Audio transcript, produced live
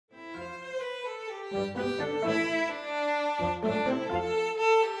Hey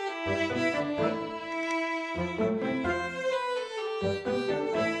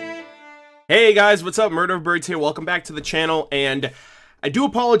guys, what's up? Murder of Birds here. Welcome back to the channel, and I do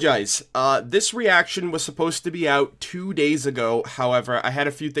apologize. This reaction was supposed to be out 2 days ago. However, I had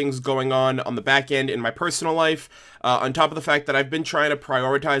a few things going on the back end in my personal life, on top of the fact that I've been trying to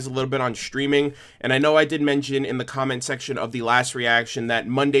prioritize a little bit on streaming, and I know I did mention in the comment section of the last reaction that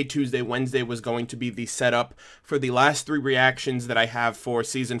Monday, Tuesday, Wednesday was going to be the setup for the last 3 reactions that I have for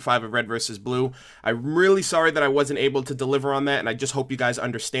Season 5 of Red vs. Blue. I'm really sorry that I wasn't able to deliver on that, and I just hope you guys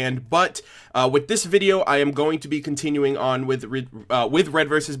understand. But with this video, I am going to be continuing on with Red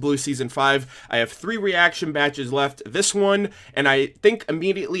vs. Blue Season 5. I have 3 reaction batches left. This one, and I think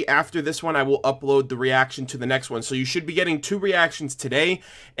immediately after this one, I will upload the reaction to the next one. So you should be getting 2 reactions today,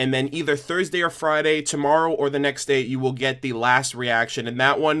 and then either Thursday or Friday, tomorrow or the next day, you will get the last reaction, and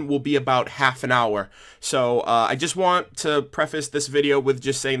that one will be about half an hour. So I just want to preface this video with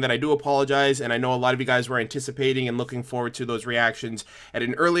just saying that I do apologize, and I know a lot of you guys were anticipating and looking forward to those reactions at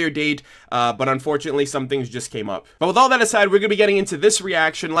an earlier date, but unfortunately some things just came up. But with all that aside, we're going to be getting into this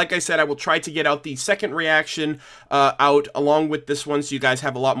reaction. Like I said, I will try to get out the second reaction out along with this one, so you guys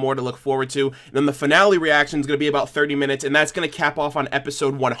have a lot more to look forward to. And then the finale reaction is going to be about 30 minutes, and that's going to cap off on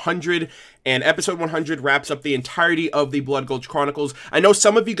episode 100, and episode 100 wraps up the entirety of the Blood Gulch Chronicles. I know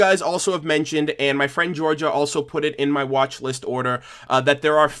some of you guys also have mentioned, and my friend Georgia also put it in my watch list order, that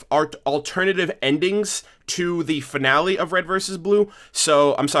there are alternative endings to the finale of Red vs. Blue.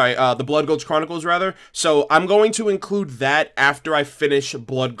 So, I'm sorry, the Blood Gulch Chronicles, rather. So, I'm going to include that after I finish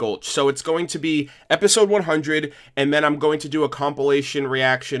Blood Gulch. So, it's going to be episode 100, and then I'm going to do a compilation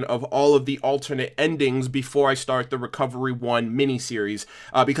reaction of all of the alternate endings before I start the Recovery 1 miniseries.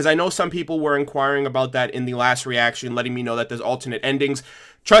 Because I know some people were inquiring about that in the last reaction, letting me know that there's alternate endings.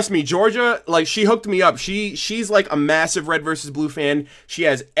 Trust me, Georgia, like, she hooked me up. She's like a massive Red vs. Blue fan. She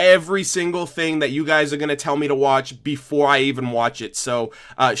has every single thing that you guys are going to tell me to watch before I even watch it. So,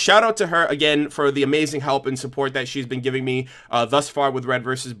 shout out to her, again, for the amazing help and support that she's been giving me thus far with Red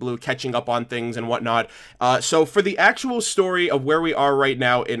vs. Blue, catching up on things and whatnot. So, for the actual story of where we are right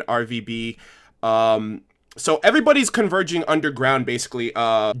now in RVB, so everybody's converging underground, basically.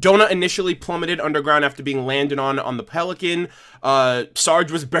 Donut initially plummeted underground after being landed on the Pelican.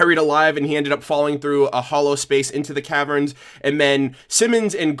 Sarge was buried alive, and he ended up falling through a hollow space into the caverns. And then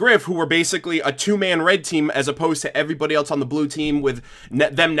Simmons and Griff, who were basically a 2-man red team as opposed to everybody else on the blue team, with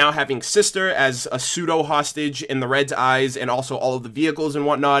them now having Sister as a pseudo-hostage in the Red's eyes, and also all of the vehicles and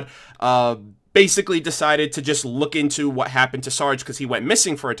whatnot, basically decided to just look into what happened to Sarge because he went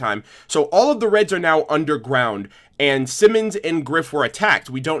missing for a time. So all of the Reds are now underground, and Simmons and Griff were attacked.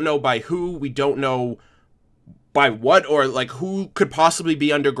 We don't know by who, we don't know by what, or like who could possibly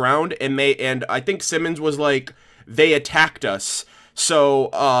be underground, and I think Simmons was like, they attacked us. So,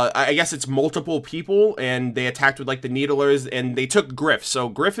 I guess it's multiple people, and they attacked with like the Needlers, and they took Griff. So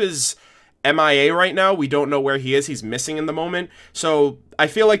Griff is MIA right now. We don't know where he is. He's missing in the moment. So I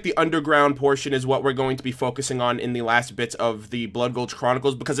feel like the underground portion is what we're going to be focusing on in the last bits of the Blood Gulch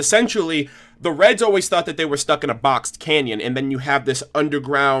Chronicles, because essentially the Reds always thought that they were stuck in a boxed canyon, and then you have this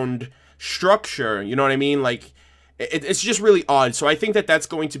underground structure, you know what I mean? Like, it's just really odd. So I think that that's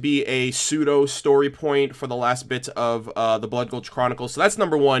going to be a pseudo story point for the last bits of the Blood Gulch Chronicles. So that's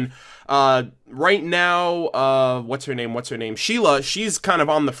number 1. Right now, what's her name? Sheila, she's kind of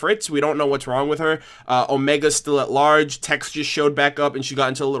on the fritz. We don't know what's wrong with her. Omega's still at large. Tex just showed back up, and she got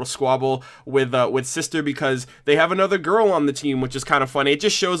into a little squabble with Sister because they have another girl on the team, which is kind of funny. It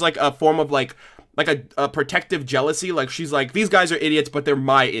just shows like a form of like a protective jealousy. Like, she's like, these guys are idiots, but they're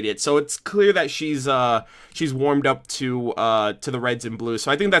my idiots. So it's clear that she's warmed up to the Reds and Blues.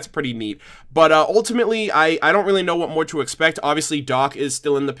 So I think that's pretty neat. But ultimately, I don't really know what more to expect. Obviously, Doc is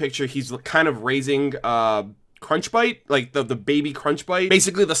still in the picture. He's kind of raising Crunchbite, like the baby Crunchbite,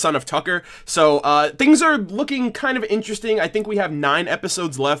 basically the son of Tucker. So things are looking kind of interesting. I think we have 9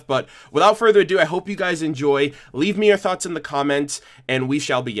 episodes left, but without further ado, I hope you guys enjoy. Leave me your thoughts in the comments, and we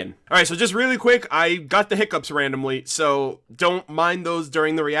shall begin. All right, so just really quick, I got the hiccups randomly, so don't mind those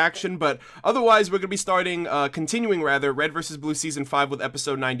during the reaction, but otherwise, we're going to be starting, continuing rather, Red vs. Blue Season 5 with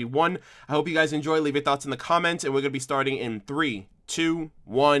episode 91. I hope you guys enjoy. Leave your thoughts in the comments, and we're going to be starting in 3, 2,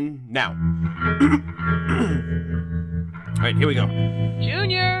 1, now. Alright, here we go.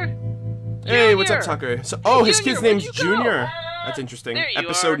 Junior! Hey, what's up, Tucker? So, oh, his kid's name's Junior. Go? That's interesting.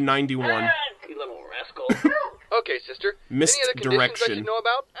 Episode 91. You little rascal. Okay, sister. Missed Any other conditions I direction. should know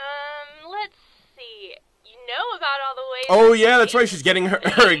about? Let's see. You know about all the ways... Oh, yeah, that's right. She's getting her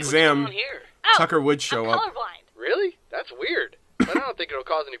exam. What's going on here? Oh, Tucker would show I'm up. colorblind. Really? That's weird. But I don't think it'll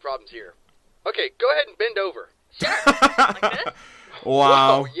cause any problems here. Okay, go ahead and bend over. Sure. Like this?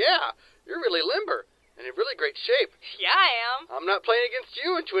 Wow. Whoa, yeah. You're really limber. And in really great shape. Yeah, I am. I'm not playing against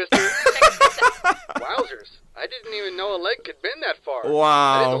you in Twister. Wowzers. I didn't even know a leg could bend that far.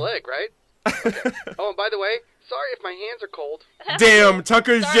 Wow. That is a leg, right? Okay. Oh, and by the way, sorry if my hands are cold. Damn,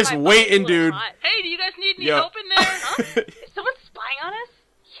 Tucker's Sorry, just my waiting, body's a little dude. hot. Hey, do you guys need any Yo. help in there? Huh? Is someone spying on us?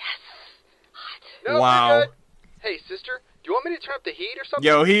 Yes. Hot. No, Wow. you're good. Hey, sister, do you want me to turn up the heat or something?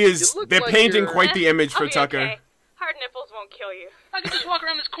 Yo, he is. You look They're like painting you're- quite the image for I'll be Tucker. Okay. Hard nipples won't kill you. I could just walk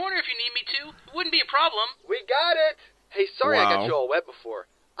around this corner if you need me to. It wouldn't be a problem. We got it. Hey, sorry I Wow. got you all wet before.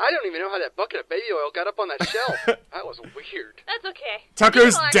 I don't even know how that bucket of baby oil got up on that shelf. That was weird. That's okay.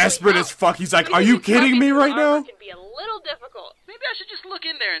 Tucker's People actually desperate help. as fuck. He's like, We are think you these kidding me puppies right with armor now? Can be a little difficult. Maybe I should just look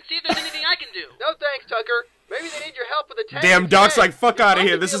in there and see if there's anything I can do. No thanks, Tucker. Maybe they need your help with the tank. Damn, Doc's Hey, like, fuck your outta mom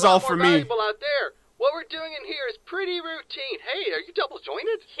here. could This be is a lot all for more me. valuable out there. What we're doing in here is pretty routine. Hey, are you double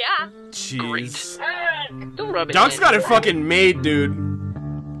jointed? Yeah. Jeez. Don't rub it Doc's in. got it fucking made, dude.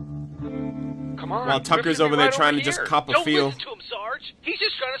 Come on. While Tucker's Griffin, over there right trying to over just here. cop a Don't feel. listen to him, Sarge. He's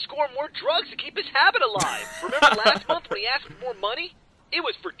just trying to score more drugs to keep his habit alive. Remember last month when he asked for more money? It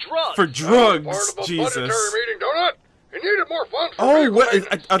was for drugs. For drugs, Part of a Jesus. budgetary meeting, donut. You needed more funds for Oh, vehicle what?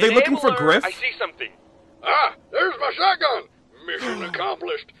 maintenance. Are they looking for Enabler, Griff? I see something. Ah, there's my shotgun. Mission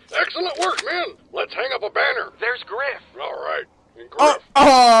accomplished. Excellent work, men. Let's hang up a banner. There's Griff. All right. And Oh, Griff,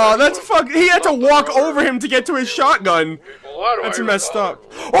 oh, that's fuck. He had to walk over him to get to his shotgun. people, why do That's I messed even up.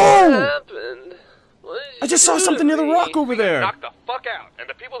 bother? Oh! Happened? I just saw something near the rock over there. Knock the fuck out, and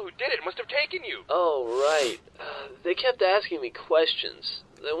the people who did it must have taken you. Oh, right. They kept asking me questions.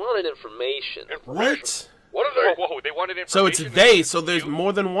 They wanted information. What? What do they? Whoa, they wanted information. So it's they, so there's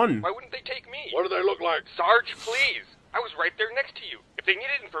more than one. Why wouldn't they take me? What do they look like? Sarge, please. I was right there next to you. If they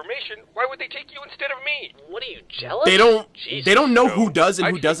needed information, why would they take you instead of me? What are you, jealous? They don't. Jesus. They don't know who does and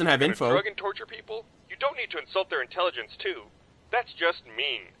I who think doesn't if have you're gonna info. Drug and torture people. You don't need to insult their intelligence too. That's just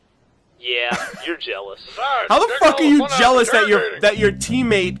mean. Yeah, you're jealous. Besides, How the take fuck all are you fun out of jealous that interrogating. your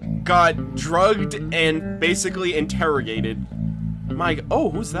teammate got drugged and basically interrogated? Oh,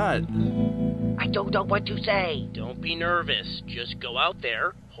 who's that? I don't know what to say. Don't be nervous. Just go out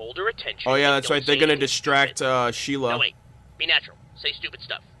there, hold her attention. Oh yeah, and that's don't right. They're say gonna anything distract stupid. Sheila. No, wait. Be natural. Say stupid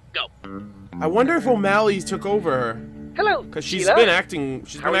stuff. Go. I wonder if O'Malley took over her, Hello, cause she's Sheila. been acting.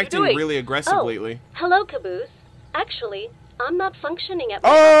 She's How been are you acting doing? really aggressive Oh. lately. Hello, Caboose. Actually, I'm not functioning at my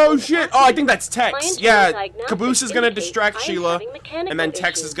Oh optimal shit! capacity. Oh, I think that's My Tex. internal Yeah, diagnostics Caboose is gonna indicate distract I am Sheila, having mechanical and then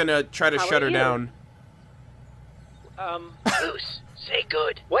Tex issues. is gonna try to How shut are her you? down. Goose, say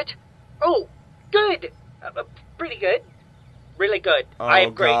good. What? Oh, good. Pretty good. Really good. Oh, I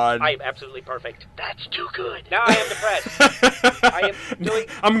am great. God. I am absolutely perfect. That's too good. Now I am depressed. I am doing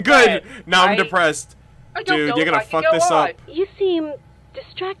I'm good. bad. Now I'm I- depressed. I don't Dude, know you're if gonna I can fuck go this on. up. You seem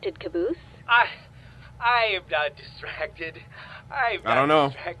distracted, Caboose. I am not distracted. I'm not I don't know.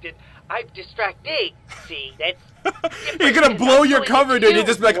 distracted. I'm distracting. See, that's You're gonna blow your cover, dude. You're You.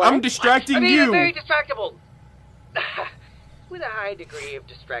 just be like, I'm What? distracting I mean, you. I'm very distractible. With a high degree of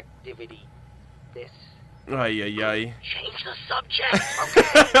distractivity. This. Ay, ay, ay. Change the subject.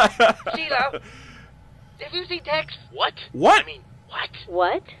 Okay. Sheila, have you seen Tex? What? What? I mean, what?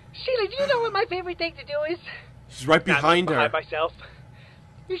 What? Sheila, do you know what my favorite thing to do is? She's right behind Not her. look behind myself.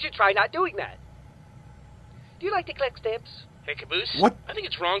 You should try not doing that. Do you like to collect stamps? Hey, Caboose. What? I think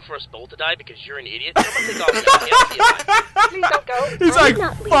it's wrong for us both to die because you're an idiot. I'm gonna take off. Please don't go. He's I'm like,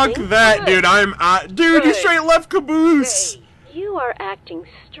 not fuck leaving. that, dude. Dude, you Good. straight left Caboose. Hey. You are acting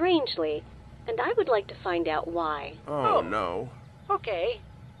strangely, and I would like to find out why. Oh no. Okay.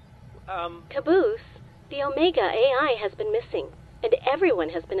 Caboose, the Omega AI has been missing, and everyone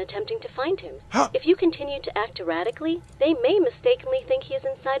has been attempting to find him. Huh. If you continue to act erratically, they may mistakenly think he is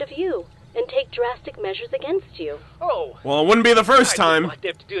inside of you and take drastic measures against you. Oh. Well, it wouldn't be the first I time. wouldn't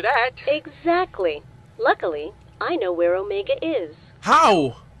want them to do that. Exactly. Luckily, I know where Omega is.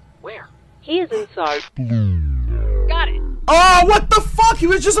 How? Where? He is in Sarge. Got it. Oh, what the fuck? He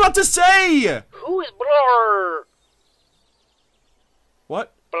was just about to say. Who is Blur?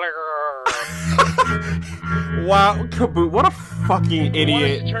 What? Blur. Wow, Caboose, what a fucking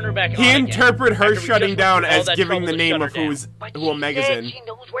idiot. Turn her back He on again. interpreted her After we shutting just down went through all as that giving trouble the to name shut of her down. But who Omega's she said in. she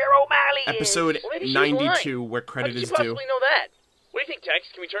knows where O'Malley Episode is. Maybe she's 92, where How credit did you is due. possibly know that? What do you think, Tex?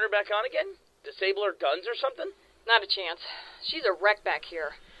 Can we turn her back on again? Disable her guns or something? Not a chance. She's a wreck back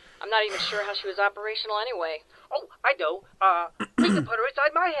here. I'm not even sure how she was operational anyway. Oh, I know. We can put her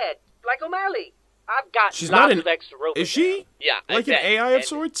inside my head, like O'Malley. I've got She's lots not an- of extra rope. Is she? Yeah. Like I an bet. AI of And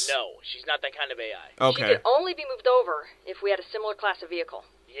sorts? No, she's not that kind of AI. She Okay. could only be moved over if we had a similar class of vehicle.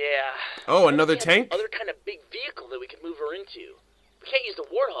 Yeah. Oh, another We had tank? Other kind of big vehicle that we could move her into. We can't use the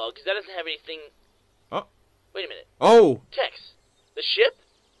Warthog because that doesn't have anything... Oh. Wait a minute. Oh. Tex, the ship?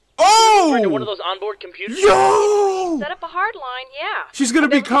 Oh! To one of those onboard computers? Yo! Set up a hard line, yeah. She's gonna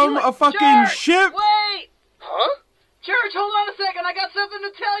become a fucking ship? Wait! Huh? Church, hold on a second. I got something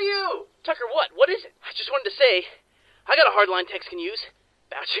to tell you. Tucker, what? What is it? I just wanted to say, I got a hardline Tex can use.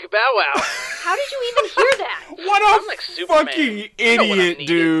 Bow chicka bow wow. How did you even hear that? What a I'm like Superman. fucking I know what I idiot, needed.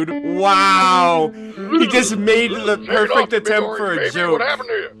 dude. Wow. He just made the perfect attempt for a Baby, joke. what happened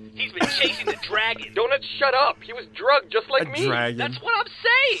to you? He's been chasing the dragon. Donut, shut up. He was drugged just like A me. dragon. That's what I'm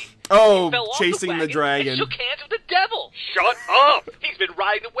saying. Oh, Fell off chasing the wagon dragon. And shook hands with the devil. Shut up. He's been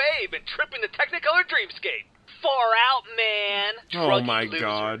riding the wave and tripping the Technicolor Dreamscape. Far out, man. Oh Druggy my loser.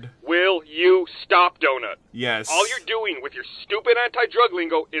 god. Will you stop, Donut? Yes. All you're doing with your stupid anti-drug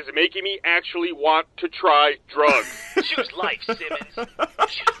lingo is making me actually want to try drugs. Choose life, Simmons.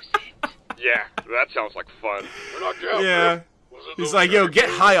 Choose it. Yeah, that sounds like fun. We're not out, Yeah. Griff. Was it He's those like, yo, dragon get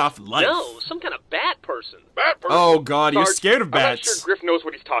birds? high off life. No, some kind of bat person. Bat person? Oh god, you're Sarge, scared of I'm not bats. sure Griff knows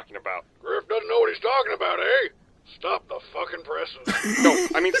what he's talking about. Griff doesn't know what he's talking about, eh? Stop the fucking presses. No,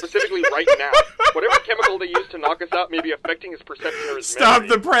 I mean specifically right now. Whatever chemical they use to knock us out may be affecting his perception or his Stop the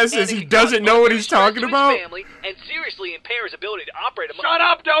memory. presses. And He it doesn't can know cause what he's stress talking to his about. family and seriously impair his ability to operate a... Shut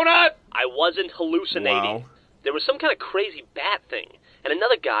up, Donut! I wasn't hallucinating. Wow. There was some kind of crazy bat thing, and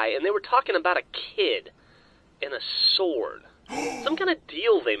another guy, and they were talking about a kid and a sword. Some kind of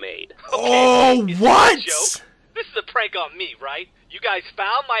deal they made. Oh, Is what? this a joke? This is a prank on me, right? You guys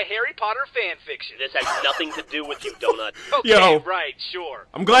found my Harry Potter fan fiction. This has nothing to do with you, Donut. Okay, Yo. right, sure.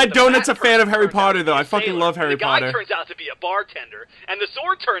 I'm glad The Donut's a bat fan of person Harry turns Potter, out to though. be a I fucking sailor. love Harry the guy Potter. turns out to be a bartender, and the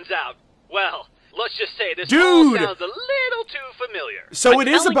sword turns out, well, let's just say this all Dude. sounds a little too familiar. So I'm it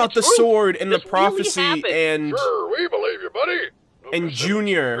is telling about the the truth. sword and the This really prophecy happened. and Sure, we believe you, buddy. and Listen,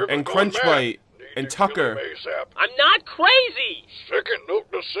 Junior Griff and has gone mad. Crunchbite Need and to kill Tucker. him ASAP. I'm not crazy! Second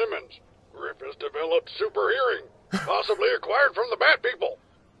note to Simmons. Griff has developed super hearing, possibly acquired from the Bat People.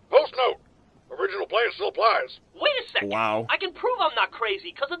 Post note. Original plan still applies. Wait a second. Wow. I can prove I'm not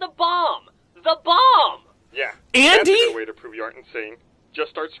crazy because of the bomb. The bomb! Yeah. Andy? That's a good way to prove you aren't insane.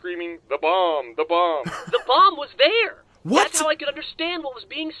 Just start screaming, the bomb, the bomb. The bomb was there. What? That's how I could understand what was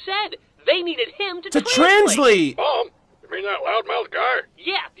being said. They needed him to To translate. Bomb? You mean that loudmouth guy?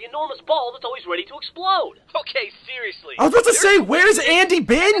 Yeah, the enormous ball that's always ready to explode. Okay, seriously. I was about to say, There's- where's Andy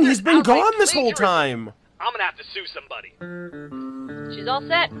been? He's been outright gone this whole plagiarism. time. I'm gonna have to sue somebody. She's all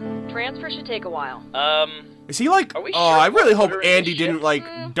set. Transfer should take a while. Is he like? Are we Oh, sure I really we'll hope put her in the Andy ship? didn't like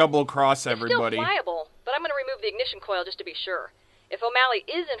double cross It's everybody. still flyable, but I'm gonna remove the ignition coil just to be sure. If O'Malley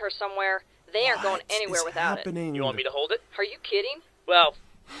is in her somewhere, they aren't going What anywhere is without happening? You want me to hold it? it. Are you kidding? Well,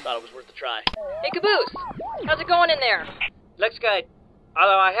 thought it was worth a try. Hey, Caboose, how's it going in there? Looks good.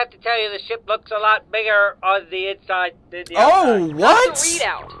 Although I have to tell you, the ship looks a lot bigger on the inside than the Oh, outside. what? How's the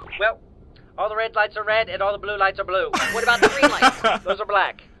readout? Well, all the red lights are red and all the blue lights are blue. What about the green lights? Those are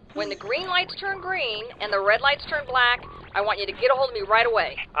black. When the green lights turn green and the red lights turn black, I want you to get a hold of me right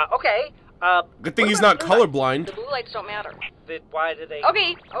away. Okay. Good thing what he's about not the blue lights? colorblind. The blue lights don't matter. Why did they...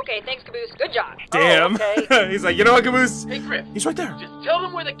 Okay, thanks, Caboose. Good job. Damn. okay. He's like, you know what, Caboose? Hey, Griff, He's right there. just tell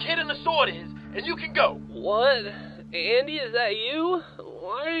them where the kid and the sword is, and you can go. What? Andy, is that you?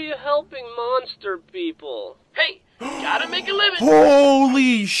 Why are you helping monster people? Hey, gotta make a living.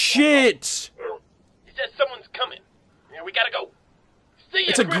 Holy shit! He says someone's coming. Yeah, we gotta go. See ya,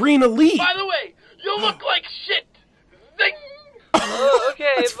 It's a Griff. green elite. By the way, you look like shit. Zing!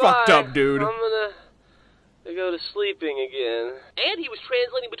 Okay, That's bye. fucked up, dude. I'm gonna go to sleeping again. And he was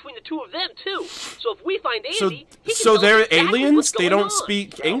translating between the two of them, too. So if we find Andy, So, he can so tell us they're exactly aliens? what's They going don't on.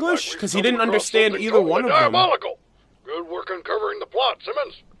 speak Sounds English? like Because we've he didn't stumbled across understand something either one totally of them. diabolical. Good work uncovering the plot,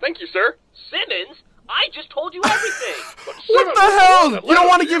 Simmons. Thank you, sir. Simmons? I just told you everything. But What Simmons the was hell? one that You don't led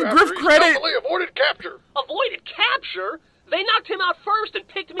wanna us give after Griff he credit? stealthily avoided capture. Avoided capture? They knocked him out first and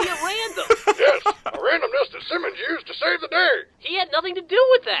picked me at random. Yes, a randomness that Simmons used to save the day. He had nothing to do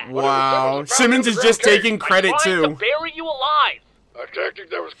with that. Wow. Simmons Simmons is just found taking the credit, Trying to too. bury you alive. A tactic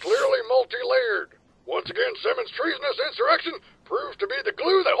that was clearly multi-layered. Once again, Simmons' treasonous insurrection proves to be the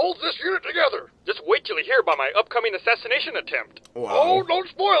glue that holds this unit together. Just wait till you hear about my upcoming assassination attempt. Oh, Wow. don't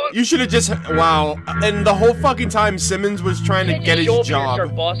spoil it. You should have just... Wow. And the whole fucking time, Simmons was trying to get his Start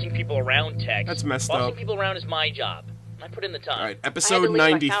job. bossing people around, Tex. That's messed bossing up. people around is my job. I put in the time. Alright, I had to episode leave.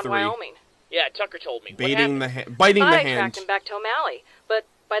 I found 93. Wyoming. Yeah, Tucker told me. What Biting the happened? biting the I hand. tracked him back to O'Malley, but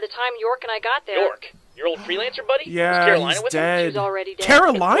by the time York and I got there, York, your old freelancer buddy? Was Yeah, Carolina he's with him? she dead. was already dead.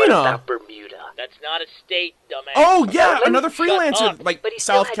 Carolina? Bermuda? That's not a state, dumbass. Oh, yeah, Shut another up. freelancer. Like But he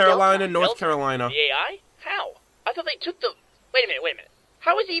still South had Carolina, Delta. North Delta? Carolina. The AI? How? I thought they took the... Wait a minute.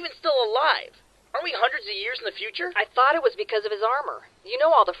 How is he even still alive? Aren't we hundreds of years in the future? I thought it was because of his armor. You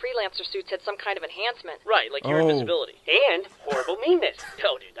know all the freelancer suits had some kind of enhancement. Right, like your invisibility. And horrible meanness.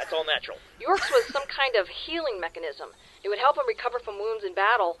 No, dude, that's all natural. York's was some kind of healing mechanism. It would help him recover from wounds in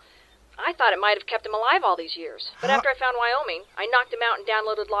battle. I thought it might have kept him alive all these years. But after I found Wyoming, I knocked him out and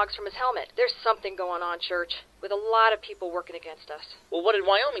downloaded logs from his helmet. There's something going on, Church, with a lot of people working against us. Well, what did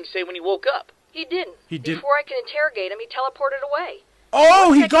Wyoming say when he woke up? He didn't. He didn't? Before I could interrogate him, he teleported away.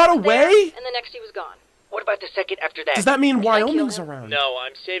 Oh, he got away? And the next he was gone. What about the second after that? Does that mean Wyoming's around? No,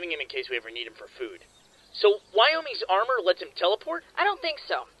 I'm saving him in case we ever need him for food. So, Wyoming's armor lets him teleport? I don't think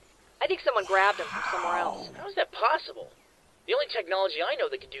so. I think someone grabbed him from somewhere else. How is that possible? The only technology I know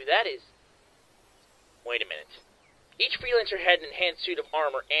that can do that is... Wait a minute. Each freelancer had an enhanced suit of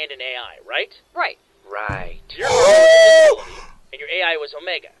armor and an AI, right? Right. Right. Your armor was invisibility, and your AI was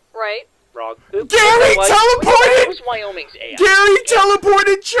Omega. Right. Wrong. Gary What teleported! was Wyoming's AI? Gary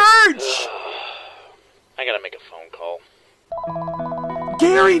teleported Church! I gotta make a phone call.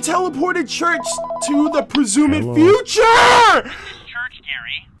 Gary teleported Church to the presumed future! Church,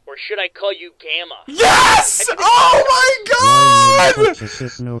 Gary. Or should I call you Gamma? Yes! Oh my god! This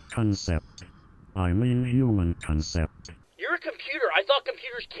is no concept. I mean human concept. You're a computer. I thought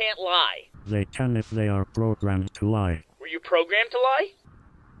computers can't lie. They can if they are programmed to lie. Were you programmed to lie?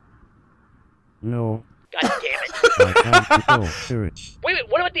 No. God damn it. I have to go, Church. Wait,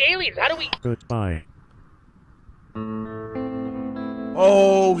 what about the aliens? How do we... Goodbye.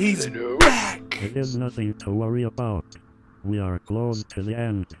 Oh, he's back! It is nothing to worry about. We are close to the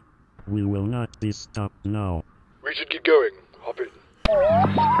end. We will not be stopped now. We should get going. Hop in.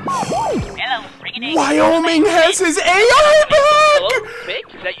 Hello, FREAKIN. Wyoming has his AI back! Hello, Vic?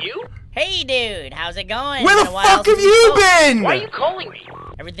 Is that you? Hey, dude, how's it going? Where Been the a while fuck have since you we spoke. been? Why are you calling me?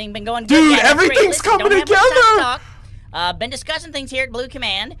 Everything been going good? Dude, Yeah, that's great. everything's Listen, coming don't have much time to together. talk. Been discussing things here at Blue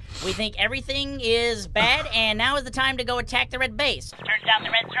Command. We think everything is bad, and now is the time to go attack the Red Base. Turns out the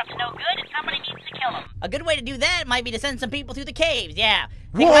Red's up to no good and somebody needs to kill him. A good way to do that might be to send some people through the caves, yeah.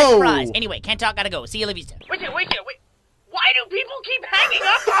 Take Whoa. by surprise. Anyway, can't talk, gotta go. See you, La Vista. Wait. Why do people keep hanging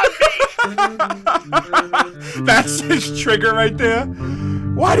up on me? That's his trigger right there.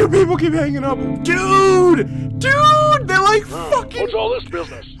 Why do people keep hanging up? Dude, they're like fucking... What's all this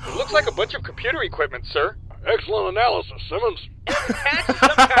business? It looks like a bunch of computer equipment, sir. Excellent analysis, Simmons. Attached to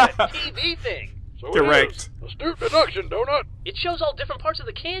some kind of TV thing. So Correct. It is. Astute deduction, Donut. It shows all different parts of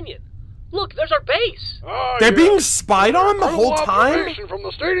the canyon. Look, there's our base. Ah, They're yes. being spied on the whole Critical time? observation from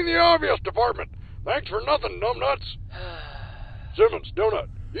the stating the obvious department. Thanks for nothing, numbnuts. Simmons, Donut,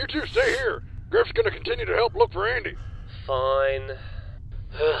 you two stay here. Griff's gonna continue to help look for Andy. Fine.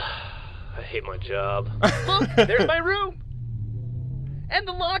 I hate my job. Look, there's my room. And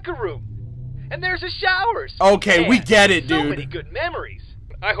the locker room. And there's the showers. Okay, we Man, get it, So dude. many good memories.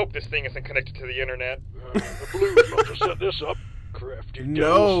 I hope this thing isn't connected to the internet. The Blues must have set this up. Crafty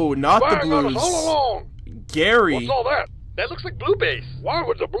No, devils. not the Spying on us Blues. all along. Gary. What's all that? That looks like Blue Base. Why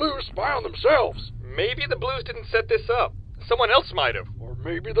would the Blues spy on themselves? Maybe the Blues didn't set this up. Someone else might have. Or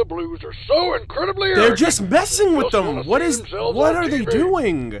maybe the Blues are so incredibly They're arrogant. just messing with Just wanna them. see What is... themselves What on are they TV.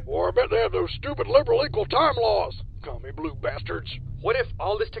 doing? Or I bet they have those stupid liberal equal time laws. Call me blue bastards. What if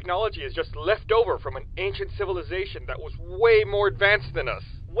all this technology is just left over from an ancient civilization that was way more advanced than us?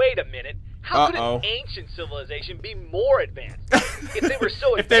 Wait a minute. How could Uh-oh. an ancient civilization be more advanced? If they were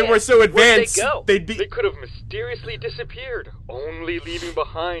so If they were so advanced, where'd they go? they'd be... They could have mysteriously disappeared, only leaving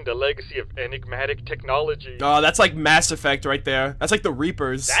behind a legacy of enigmatic technology. Oh, that's like Mass Effect right there. That's like the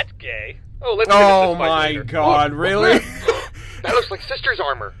Reapers. That's gay. Oh, let's finish Oh this fight my later. god, really? That looks like Sister's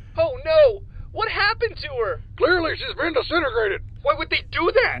armor. Oh no! What happened to her? Clearly she's been disintegrated. Why would they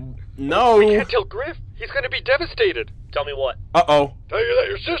do that? No. We can't tell Griff. He's gonna be devastated. Tell me what? Uh-oh. Tell you that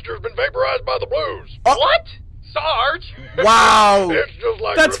your sister's been vaporized by the Blues. What? Sarge? Wow. It's just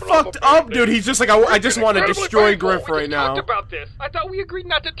like That's ripping off fucked a up, painting. dude. He's just like, I just want to incredibly destroy painful. Griff We right just now. talked about this. I thought we agreed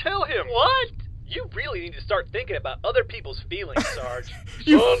not to tell him. What? You really need to start thinking about other people's feelings, Sarge.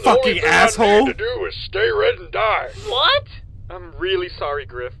 You Son, the only fucking thing I asshole. need to do is stay red and die. What? I'm really sorry,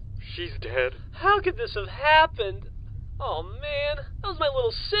 Griff. She's dead. How could this have happened? Oh man, that was my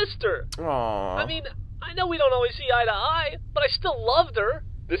little sister. Aww. I mean, I know we don't always see eye to eye, but I still loved her.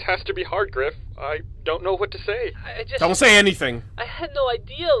 This has to be hard, Griff. I don't know what to say. I just... Don't say anything. I had no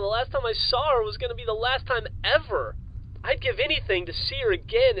idea the last time I saw her was going to be the last time ever. I'd give anything to see her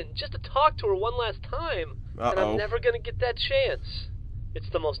again and just to talk to her one last time. And Uh-oh. I'm never going to get that chance. It's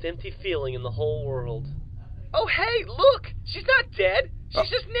the most empty feeling in the whole world. Oh hey, look! She's not dead. She's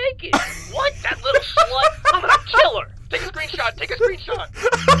just naked. What? That little slut? I'm gonna kill her. Take a screenshot. Take a screenshot.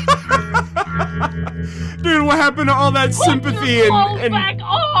 Dude, what happened to all that sympathy Clothes and back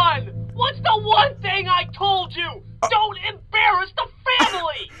on! What's the one thing I told you! Don't embarrass the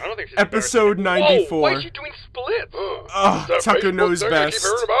family! I don't think she's Episode embarrassed. 94. Whoa, why is she doing splits? Oh, Tucker knows thing I keep best.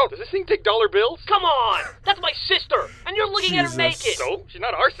 hearing about? Does this thing take dollar bills? Come on! That's my sister! And you're looking at her Jesus. naked! So? She's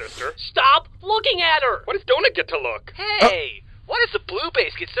not our sister. Stop looking at her! What does Donut get to look? Hey, why does the blue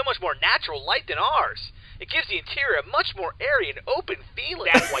base get so much more natural light than ours? It gives the interior a much more airy and open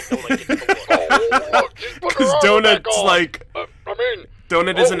feeling. That's why Donut gets the look. Oh, look, she's putting her Because armor back Donut's on. like...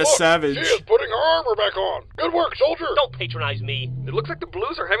 Donut isn't a look, savage. She is putting her armor back on. Good work, soldier. Don't patronize me. It looks like the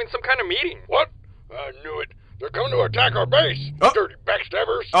Blues are having some kind of meeting. What? I knew it. They're coming to attack our base. Oh. Dirty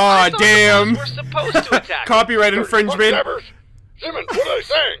backstabbers. Aw, damn. We're supposed to attack. Copyright Dirty infringement. backstabbers. Simmons, what are they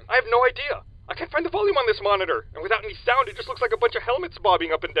saying? I have no idea. I can't find the volume on this monitor, and without any sound, it just looks like a bunch of helmets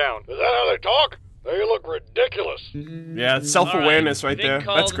bobbing up and down. Is that how they talk? They look ridiculous. Yeah, self-awareness right there.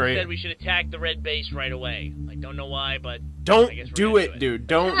 That's Said great. we should attack the red base right away. I don't know why, but I Don't guess we're do gonna it, dude.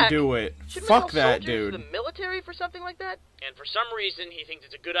 Don't Attack? do it. Shouldn't we Fuck call that, soldiers dude. the military for something like that? And for some reason, he thinks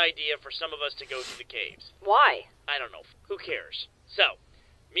it's a good idea for some of us to go to the caves. Why? I don't know. Who cares? So,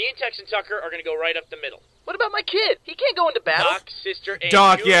 me and Tex and Tucker are going to go right up the middle. What about my kid? He can't go into battle. Doc, sister, and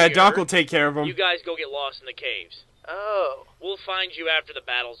Doc, Junior, yeah, Doc will take care of him. You guys go get lost in the caves. Oh. We'll find you after the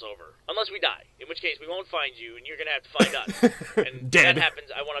battle's over. Unless we die, in which case we won't find you, and you're going to have to find us. And Dead. when that happens,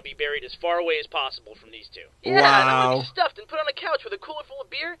 I want to be buried as far away as possible from these two. Yeah, and I Wow. want you stuffed and put on a couch with a cooler full of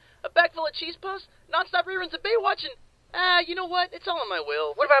beer, a bag full of cheese puffs, non-stop reruns of Baywatch, and you know what? It's all in my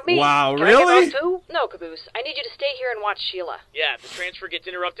will. What about me? Wow, Can really? I get off too? No, Caboose. I need you to stay here and watch Sheila. Yeah, if the transfer gets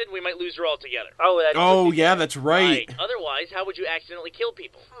interrupted, we might lose her altogether. Oh, yeah, that's right. Otherwise, how would you accidentally kill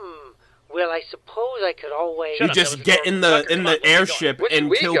people? Well, I suppose I could always... You Shut up, just that was get a in Tucker, the come on, let's get airship going. Where should and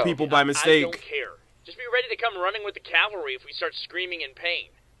we kill go? people by I don't mistake. care. Just be ready to come running with the cavalry if we start screaming in pain.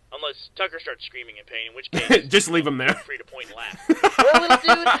 Unless Tucker starts screaming in pain, in which case... Just leave him there. Free to point and laugh. Well, little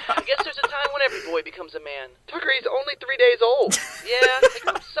dude, I guess there's a time when every boy becomes a man. Tucker, he's only 3 days old. Yeah, they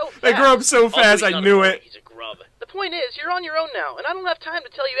grow up so fast. They grow up so Also, fast, he's I not a knew boy, it. He's a grub. The point is, you're on your own now, and I don't have time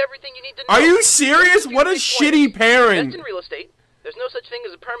to tell you everything you need to know. Are you serious? What a shitty Invest parent. in real estate. There's no such thing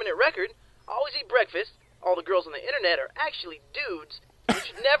as a permanent record. Always eat breakfast. All the girls on the internet are actually dudes. You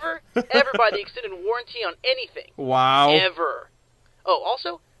should never, ever buy the extended warranty on anything. Wow. Ever. Oh,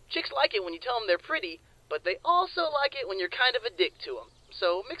 also, chicks like it when you tell them they're pretty, but they also like it when you're kind of a dick to them.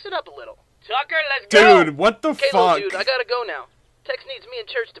 So mix it up a little. Tucker, let's go! Dude, what the Okay, little fuck? dude, I gotta go now. Tex needs me in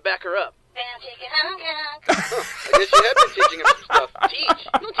church to back her up. I guess you have been teaching him some stuff. Teach?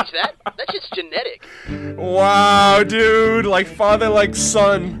 Don't teach that. That shit's genetic. Wow, dude. Like father, like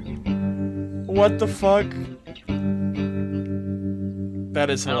son. What the fuck? That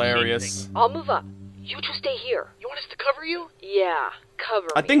is hilarious. I'll move up. You two stay here. You want us to cover you? Yeah, cover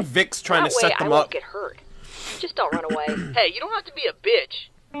I me. think Vic's trying that to set way them I won't up. get hurt. Just don't run away. Hey, you don't have to be a bitch.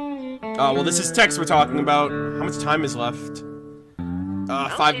 Oh, well, this is text we're talking about. How much time is left? I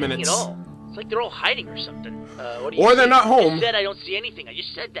don't 5 see minutes. anything at all. It's like they're all hiding or something. What do you Or they're say? not I home. said I don't see anything. I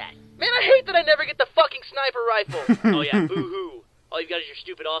just said that. Man, I hate that I never get the fucking sniper rifle. Oh yeah, boo-hoo. All you've got is your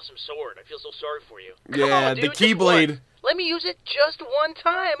stupid awesome sword. I feel so sorry for you. Come Yeah, on, the dude, just Keyblade. once. Let me use it just one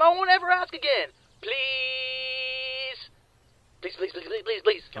time. I won't ever ask again. Please. Please, please, please, please, please,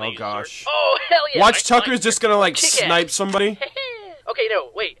 please. Can I Oh use the sword? gosh. Oh, hell yeah. Watch Tucker's just gonna like Kick ass. snipe somebody. Okay,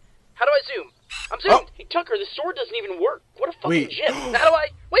 no, wait. How do I zoom? I'm zoomed. Oh. Hey, Tucker, the sword doesn't even work. What a fucking Wait. gem. How do I...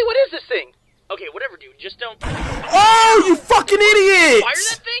 Wait, what is this thing? Okay, whatever, dude. Just don't... Oh, you fucking idiot! Fire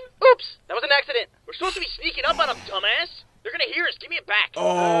that thing? Oops, that was an accident. We're supposed to be sneaking up on them, dumbass. They're gonna hear us. Give me it back.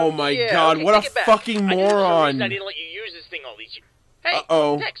 Oh my yeah, god, okay, what a take it back. fucking I knew for some reason I moron. didn't let you use this thing all these years. Hey,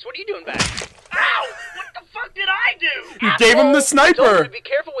 Uh-oh. Tex, what are you doing back? Ow! What the fuck did I do? You gave him the I told you sniper. to be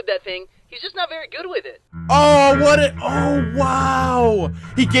careful with that thing. He's just not very good with it. Oh, what a... Oh, wow.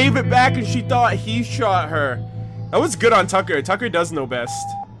 He gave it back and she thought he shot her. That was good on Tucker. Tucker does know best.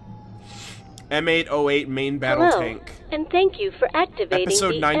 M808 main battle Hello, tank. and thank you for activating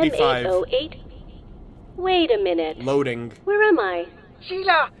Episode the 95. M808. Wait a minute. Loading. Where am I?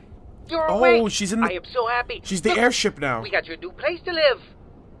 Sheila, you're Oh, awake. she's in the... I am so happy. She's the Look, airship now. we got your new place to live.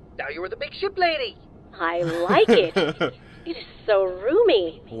 Now you're the big ship lady. I like it. It is so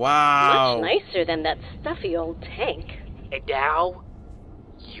roomy. Wow. Much nicer than that stuffy old tank. And now,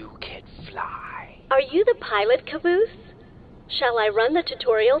 you can fly. Are you the pilot, Caboose? Shall I run the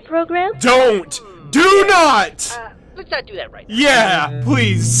tutorial program? Don't! Do not! Let's not do that right now. Yeah,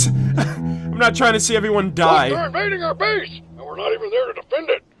 please. I'm not trying to see everyone Look, die. they're invading our base, and we're not even there to defend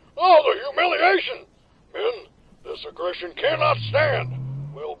it. Oh, the humiliation! Men, this aggression cannot stand.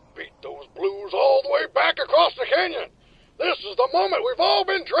 We'll beat those blues all the way back across the canyon. This is the moment we've all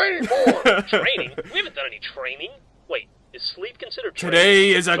been training for. Training? We haven't done any training. Wait, Is sleep considered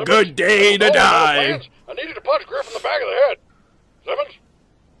Today is a good day to die. I needed to punch Griff in the back of the head. Simmons?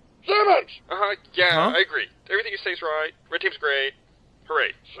 Simmons! Yeah, I agree. Everything you say is right. Red team's great.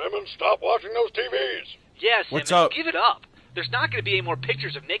 Hooray. Simmons, stop watching those TVs. Yes, What's Simmons, up? give it up. There's not going to be any more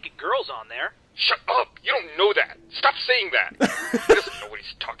pictures of naked girls on there. Shut up! You don't know that. Stop saying that. He doesn't know what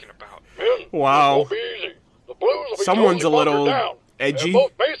he's talking about. Men, Wow. this won't be easy. The Blues will be Someone's totally a little bunkered down. edgy. They have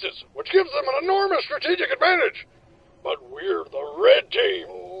both bases, which gives them an enormous strategic advantage. But we're the red team.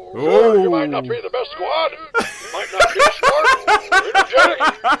 Sure, you might not be the best squad, you might not be smart, or energetic,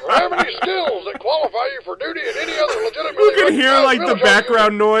 or have any skills that qualify you for duty in any other legitimate. You can hear like the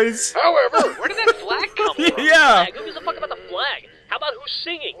background noise. However, Where did that flag come from? Yeah. Who gives a fuck about the flag? How about who's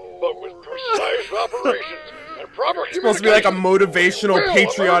singing? but with precise operations and proper It's supposed to be like a motivational, we'll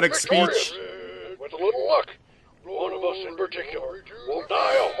patriotic emerge victorious. speech. With a little luck, one of us in particular will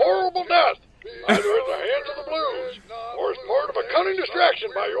die a horrible death, either at the hands of the Blues, or as part of a cunning distraction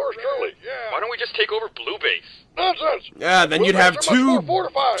by yours truly. Why don't we just take over Blue Base? Nonsense! Yeah, then Blue you'd have Base are much more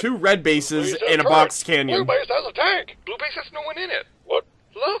fortified. two red bases Blue Base in a has box turrets. canyon. Blue Base has a tank. Blue Base has no one in it. What?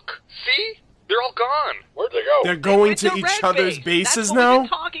 Look, see? They're all gone. Where'd they go? They're going It's to a each red other's base. bases That's what now? we've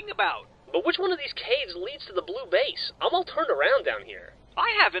been talking about. But which one of these caves leads to the blue base? I'm all turned around down here.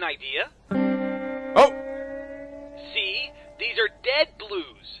 I have an idea. Oh, See? These are dead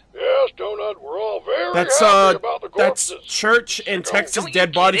Blues. Yes, Donut, we're all very that's happy about the that's corpses. Church and Texas Don't you dead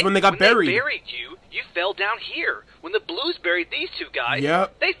get bodies it? when they got buried. When they buried you, you fell down here. When the Blues buried these two guys,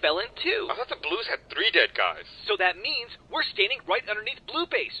 Yep. they fell in too. I thought the Blues had 3 dead guys. So that means we're standing right underneath Blue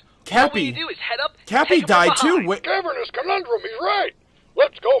Base. All we Cappy. need to do is head up. Cappy take 'em from died too. behind. Wait, Cavernous conundrum, he's right.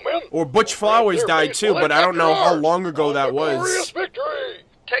 Let's go, men. or Butch Flowers died too, but I don't know how long ago that Glorious was. victory.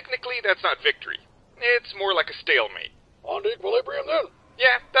 Technically, that's not victory. It's more like a stalemate. On to equilibrium, then.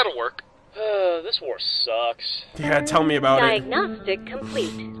 Yeah, that'll work. This war sucks. Yeah, tell me about it. Diagnostic complete.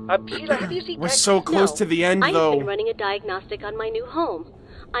 Sheila, have you seen We're so close No, to the end, I have though. been running a diagnostic on my new home.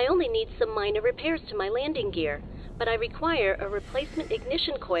 I only need some minor repairs to my landing gear, but I require a replacement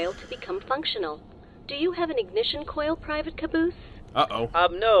ignition coil to become functional. Do you have an ignition coil, Private Caboose? Uh-oh.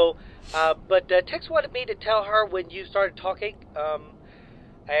 No, but Tex wanted me to tell her when you started talking,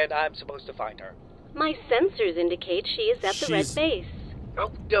 and I'm supposed to find her. My sensors indicate she is at the red She's- base.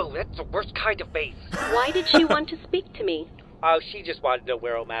 Oh, no, that's the worst kind of base. Why did she want to speak to me? She just wanted to know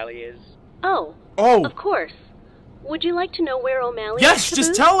where O'Malley is. Oh, Oh, of course. Would you like to know where O'Malley yes, is,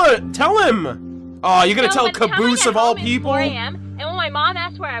 just Caboose? tell him. Oh, you're gonna No, tell by the time I Caboose get of all home, it's people? 4 a.m., and when my mom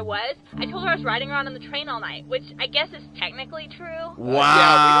asked where I was, I told her I was riding around on the train all night, which I guess is technically true. Yeah, we don't have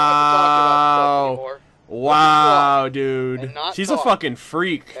to talk about stuff anymore. Wow, dude. And not She's a talk. fucking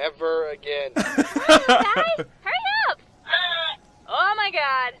freak. Ever again. Guys, hurry up! Oh my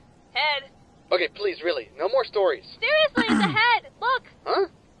god. Head. Okay, please, really, no more stories. Seriously, it's a head. Look. Huh?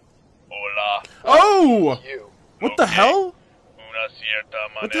 Hola. Oh! You. What the hell?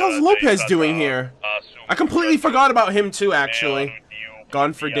 What the hell's Lopez doing here? I completely forgot about him too, actually.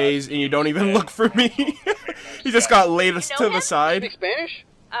 Gone for days, and you don't even look for me. He just got laid You to know the him? side. Speak Spanish?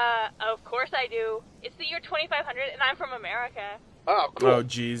 Of course I do. It's the year 2500, and I'm from America. Oh, cool. Oh,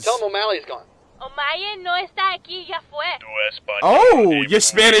 jeez. Tell him O'Malley's gone. Omaye no está aquí, ya fue. Oh, your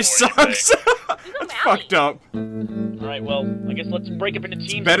Spanish sucks. Who's That's O'Malley? fucked up. Alright, well, I guess let's break up into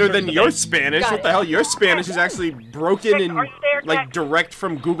teams. Better and search than the your base. Spanish. What the hell? Your Spanish is actually broken and like direct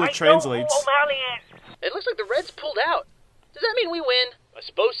from Google Translates. It looks like the Reds pulled out. Does that mean we win? I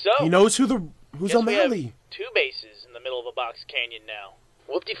suppose so. He knows who's Guess we have O'Malley. 2 bases in the middle of a box canyon now.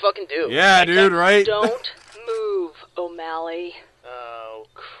 Whoop-de-fucking-do. Yeah, dude, right? Don't move, O'Malley. Oh,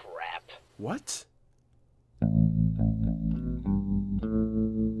 crap. What?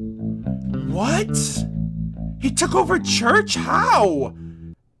 What? He took over Church? How?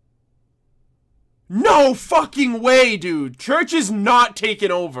 No fucking way, dude. Church is not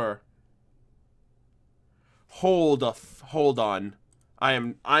taking over. Hold on. I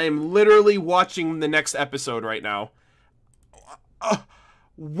am literally watching the next episode right now.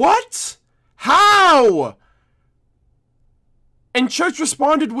 What? How? And Church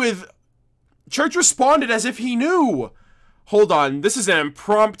responded as if he knew. Hold on, this is an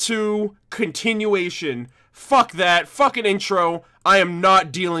impromptu continuation. Fuck that, fucking intro. I am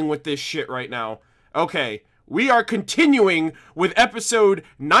not dealing with this shit right now. Okay, we are continuing with episode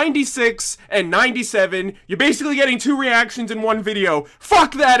 96 and 97. You're basically getting 2 reactions in one video.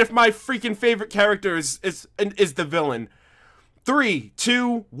 Fuck that if my freaking favorite character is the villain. 3,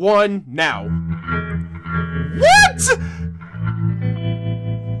 2, 1, now. What?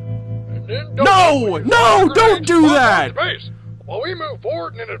 No, don't do that! While we move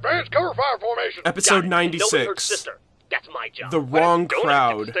forward in an advanced cover fire formation. Episode Got it. Know with her 96. sister. That's my job. The wrong Dominick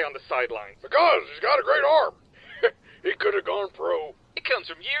crowd. can stay on the sidelines. Because he's got a great arm. He could have gone pro. It comes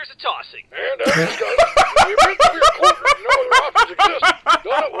from years of tossing. And as discussed, in the event that we are cornered and no other options exist,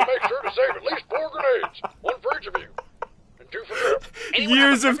 Dodd will make sure to save at least 4 grenades. 1 for each of you. And 2 for Trapp.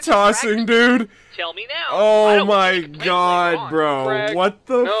 Years of tossing, dude. Tell me now. Oh my god, bro. Frag. What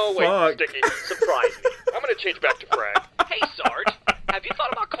the No, wait, fuck? Sticky. Surprise me. I'm gonna change back to frag. Hey, Sarge. Have you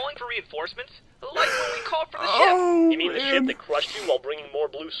thought about calling for reinforcements? Like when we called for the Oh, You mean the ship man. that crushed you while bringing more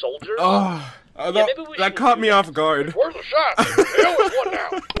blue soldiers? Oh, maybe we that should caught do me off guard. Where's the shot? They always won now.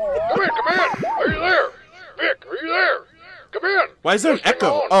 Come in, Command. Are you there? Vic, are you there? Come in. Why is there an This thing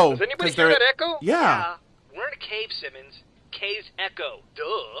echo? on. Oh, Does anybody 'cause hear they're- that echo? Yeah. We're in a cave, Simmons. Cave's echo.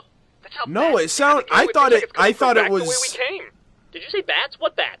 Duh. That's how No, bats it sound. No, I it thought seems like it. it's coming I thought from it back the way was. we came. Did you say bats?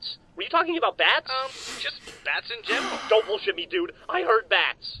 What bats? Were you talking about bats? Just bats in general. Don't bullshit me, dude. I heard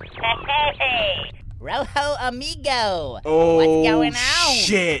bats. Rojo amigo. Oh What's going on?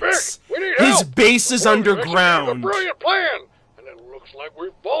 shit! Vic, we need His help. base is We're actually have a underground. brilliant plan, and it looks like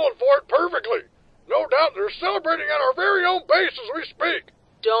we've fallen for it perfectly. No doubt they're celebrating at our very own base as we speak.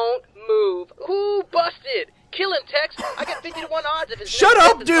 Don't move. Ooh, busted. Kill him, Tex. I got 50 to 1 odds if his Shut next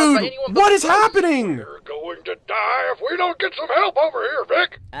up, death is caused by dude! anyone but What is us. happening? We're going to die if we don't get some help over here,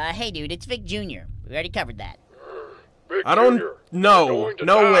 Vic. Hey, dude, it's Vic Jr. We already covered that. Vic I don't. Jr., we're No, going to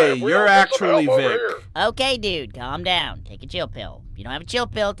no die way. if we You're don't get some actually help over Vic. here. Okay, dude, calm down. Take a chill pill. If you don't have a chill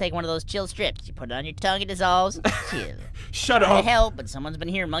pill, take one of those chill strips. You put it on your tongue, it dissolves. Chill. Shut Try to up. help, but someone's been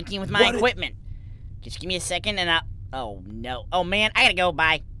here monkeying with my What? equipment. Just give me a second and I'll... Oh, no. Oh, man, I gotta go.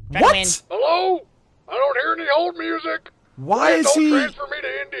 Bye. Try to win. What? Hello? I don't hear any old music. Why is Don't he? transfer me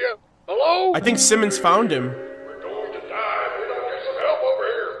to India. Hello? I think Simmons found him. We're going to die if we don't get some help over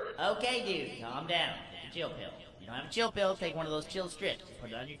here. Okay, dude, calm down. Take a chill pill. If you don't have a chill pill, take one of those chill strips.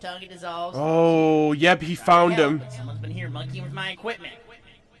 Put it on your tongue, it dissolves. Oh, yep, he found Help, him. but someone's been here monkeying with my equipment.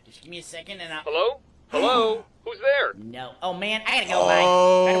 Just give me a second and I'll... Hello? Hello? Who's there? No. Oh, man, I gotta go. Bye. Try to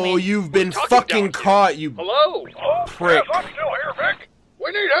Oh, win. you've been talking fucking down here? caught, you Hello? Oh, prick. yes, I'm still here, Vic. We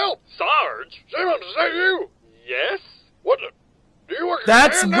need help. Sarge? Simmons, is that you? Yes? What the? Do you work at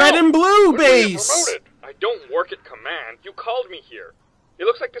That's command red now? and blue When did you get base. promoted? I don't work at command. You called me here. It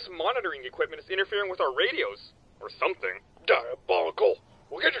looks like this monitoring equipment is interfering with our radios. Or something. Diabolical.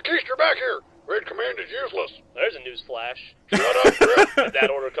 Well, get your keister back here. Red command is useless. There's a news flash. Shut up, Ritter. Did that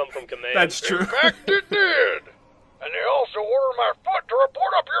order come from command? That's true. In fact, it did. And they also ordered my foot to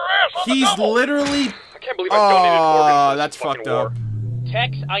report up your ass on the He's double. literally. I can't believe I donated organs Oh, for this that's fucking fucked war. up.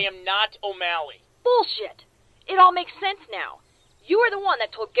 Tex, I am not O'Malley. Bullshit. It all makes sense now. You were the one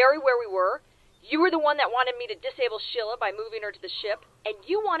that told Gary where we were. You were the one that wanted me to disable Sheila by moving her to the ship. And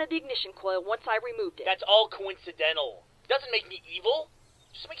you wanted the ignition coil once I removed it. That's all coincidental. Doesn't make me evil.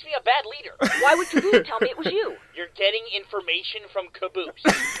 Just makes me a bad leader. Why would Caboose tell me it was you? You're getting information from Caboose.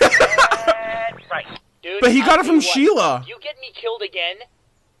 That's right. Dude, But he got I'll it from tell you what, Sheila. You get me killed again,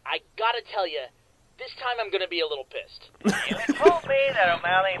 I gotta tell you, this time I'm gonna be a little pissed. You told me that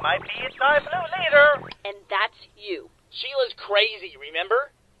O'Malley might be our blue leader. And that's you. Sheila's crazy,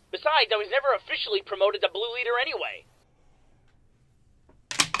 remember? Besides, I was never officially promoted to blue leader anyway.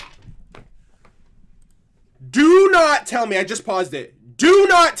 Do not tell me. I just paused it. Do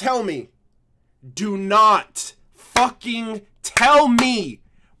not tell me. Do not fucking tell me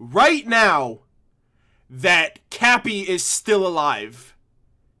right now that Cappy is still alive.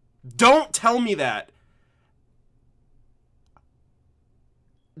 Don't tell me that.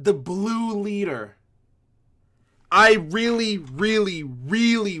 The blue leader. I really, really,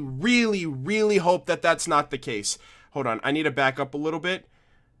 really, really, really hope that that's not the case. Hold on. I need to back up a little bit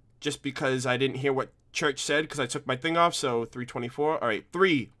just because I didn't hear what Church said because I took my thing off. So 3:24. All right.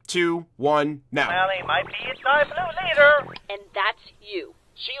 3, 2, 1, now. O'Malley might be our blue leader. And that's you.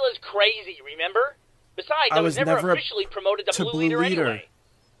 Sheila's crazy, remember? Besides, I I was was never never officially promoted to blue leader leader. anyway.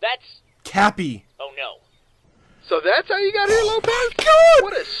 That's... Cappy. Oh no. So that's how you got here, Lopez? God!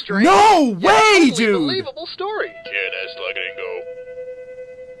 What a strange, No yet way, totally dude! believable story. Kid, that's like it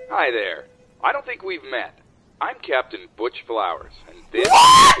go. Hi there. I don't think we've met. I'm Captain Butch Flowers, and this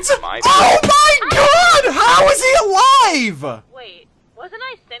What? is my... Oh my god! How is he alive? Wait, wasn't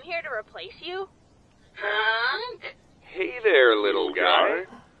I sent here to replace you? Hey there, little guy.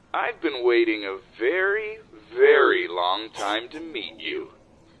 I've been waiting a very, very long time to meet you.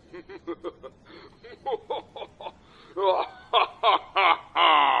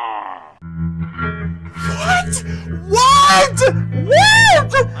 What? What?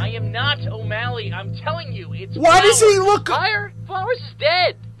 What? I am not O'Malley, I'm telling you, it's Why does he Flowers. look... Fire? Flowers is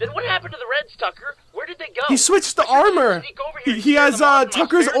dead. Then what happened to the Reds, Tucker? Where did they go? He switched to I tried to armor. sneak over here He to share has them off in my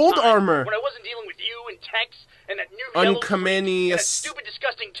Tucker's spare old time armor. When I wasn't dealing with you and Tex And that new yellow Uncomani... and that stupid,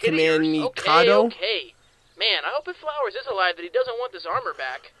 disgusting kid of yours. Okay. Man, I hope if Flowers is alive that he doesn't want this armor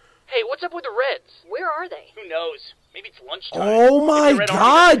back. Hey, what's up with the Reds? Where are they? Who knows? Maybe it's lunchtime. Oh my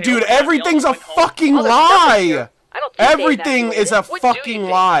god, dude, everything's a fucking lie! Everything is a fucking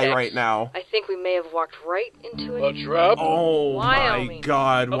lie right now. I think we may have walked right into a trap. Oh Wyoming. my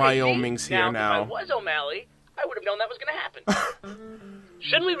god, Okay, Wyoming's see, here now. now. If I was O'Malley, I would have known that was going to happen.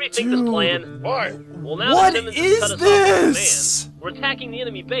 Shouldn't we rethink this plan? Why? Well, now What that Simmons is has cut us this? off from command, we're attacking the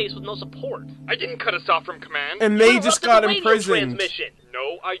enemy base with no support. I didn't cut us off from command. And they just got imprisoned.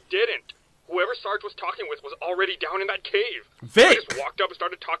 No, I didn't. Whoever Sarge was talking with was already down in that cave. Vic! I just walked up and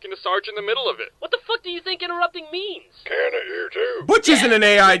started talking to Sarge in the middle of it. What the fuck do you think interrupting means? Can it hear too? Butch isn't an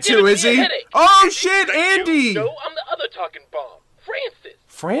AI too, is he? Oh shit, Andy! No, I'm the other talking bomb. Francis.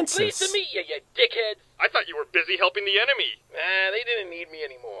 Francis? Pleased to meet you, you dickheads. I thought you were busy helping the enemy. Nah, they didn't need me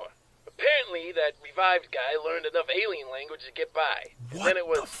anymore. Apparently, that revived guy learned enough alien language to get by. And then it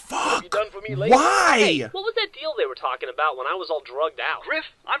was, what have you done for me lately? Why? Hey, what was that deal they were talking about when I was all drugged out? Griff,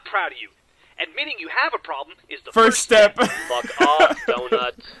 I'm proud of you. Admitting you have a problem is the first step. Fuck off,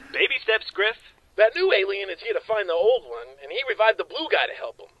 donut. Baby steps, Griff. That new alien is here to find the old one, and he revived the blue guy to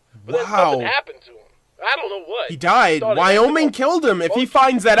help him. But then Wow. something happened to him. I don't know what. He died. Wyoming killed him. If he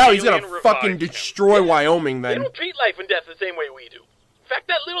finds that out, he's gonna fucking destroy Wyoming They then. don't treat life and death the same way we do. In fact,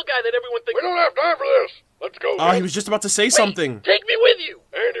 that little guy that everyone thinks... We don't have time for this. Let's go. Oh, he was just about to say something. Take me with you.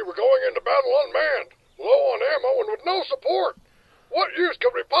 Andy, we're going into battle unmanned, low on ammo and with no support. What use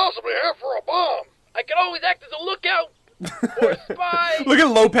could we possibly have for a bomb? I can always act as a lookout. Or a spy. Look at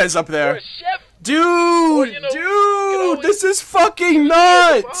Lopez up Or there. a chef. Dude, dude, this is fucking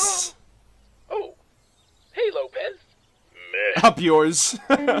nuts. Oh. Hey, Lopez. Up yours.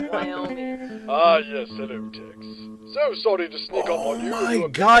 Wyoming. Ah, yes, hello, Tex. So sorry to sneak up on you. My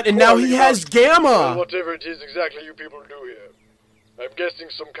god, and now he has Well, Gamma. whatever it is exactly you people do here. I'm guessing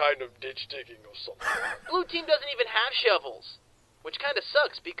some kind of ditch digging or something. Blue team doesn't even have shovels. Which kind of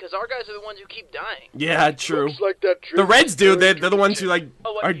sucks, because our guys are the ones who keep dying. Yeah, true. Looks like that The Reds do. They're the ones who like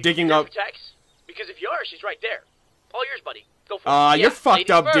what, are you digging there up. for Tex? Because if you are, she's right there. All yours, buddy. Go for it. You're Yeah, fucked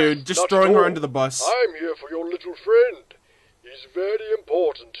ladies up, first. dude. Just Not throwing her all. under the bus. I'm here for your little friend. He's very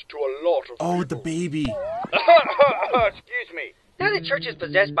important to a lot of Oh, the baby. Excuse me. Now the church is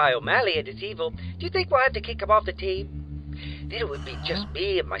possessed by O'Malley and it's evil, do you think we'll have to kick him off the team? Then it would be just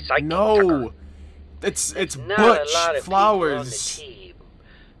me and my psychic Tucker. No. It's Not a lot Butch of Flowers. people on the team.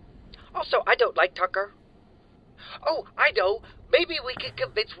 Also, I don't like Tucker. Oh, I know. Maybe we could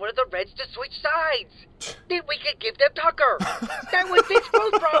convince one of the Reds to switch sides. Then we could give them Tucker. That would fix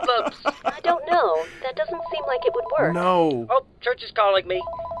both problems. I don't know. That doesn't seem like it would work. No. Oh, church is calling me.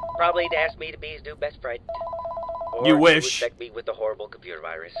 Probably to ask me to be his new best friend. Or You to wish. infect me with the horrible computer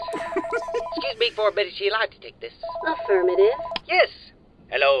virus. Excuse me for a minute, Sheila. I have to take this. Affirmative. Yes.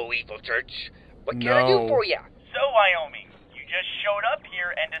 Hello, evil church. What can I do for you? So, Wyoming, you just showed up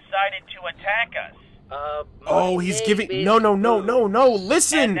here and decided to attack us. Oh, he's giving. No.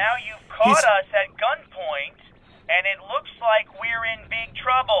 Listen. And now you've caught us at gunpoint, and it looks like we're in big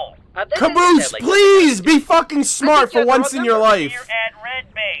trouble. Caboose, please be fucking smart for once in your Here life. at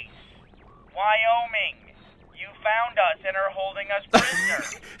Red Base, Wyoming, you found us and are holding us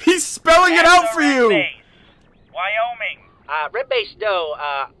prisoners. He's spelling it out for you. Wyoming. Red Base, no,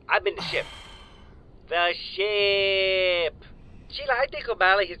 I've been to ship. The ship. Sheila, I think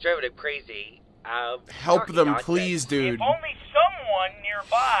O'Malley has driven him crazy. Help them, please, dude. If only someone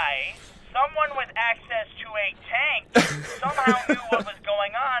nearby, someone with access to a tank, somehow knew what was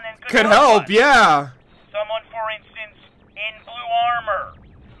going on and could help, us. yeah. Someone, for instance, in blue armor,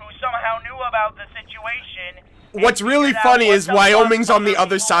 who somehow knew about the situation. What's really funny is Wyoming's on the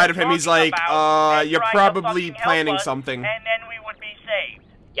other side of him. He's like, you're probably planning something. And then we would be saved.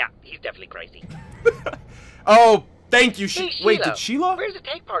 Yeah, he's definitely crazy. Oh, thank you. Hey, Wait, Sheila, did Sheila? Where's the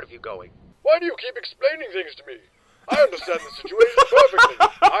tank part of you going? Why do you keep explaining things to me? I understand the situation perfectly.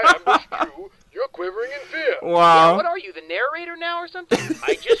 I ambushed you. You're quivering in fear. Wow. Yeah, what are you, the narrator now or something?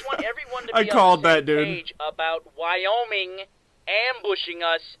 I just want everyone to be I called on the same that, dude. page about Wyoming ambushing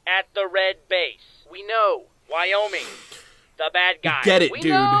us at the Red Base. We know. Wyoming, the bad guy. Get it, we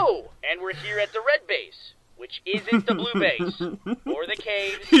dude. know. And we're here at the Red Base, which isn't the Blue Base, or the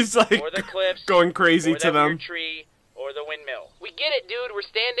caves, He's like or the cliffs, going crazy or to that them. weird tree, or the windmill. We get it, dude. We're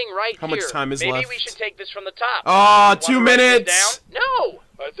standing right How here. much time is Maybe left? we should take this from the top. Oh, You 2 wanna write this minutes. down? No.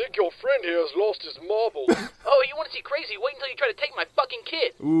 I think your friend here has lost his marbles. Oh, you want to see crazy? Wait until you try to take my fucking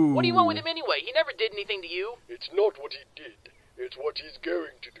kid. Ooh. What do you want with him anyway? He never did anything to you. It's not what he did. It's what he's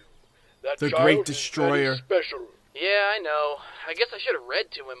going to do. That The child Great is Destroyer. very special. Yeah, I know. I guess I should have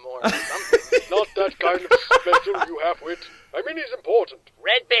read to him more or something. Not that kind of special, you half-wit. I mean, he's important.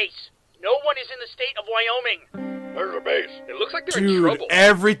 Red base. No one is in the state of Wyoming. There's a base. It looks like they're in Dude, trouble.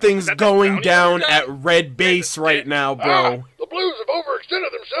 everything's going down at Red Base right now, bro. The Blues have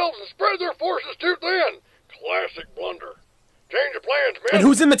overextended themselves and spread their forces too thin. Classic blunder. Change of plans, man. And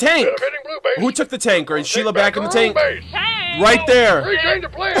who's in the tank? Instead of hitting Blue Base, Who took the tank? Or is Sheila back in the tank? Base. Right there. Change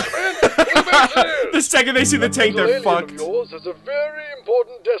of plans, man. Blue Base it is. The second they see the tank, they're This alien fucked. of yours has a very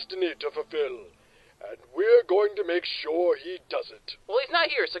important destiny to fulfill. And we're going to make sure he does it. Well, he's not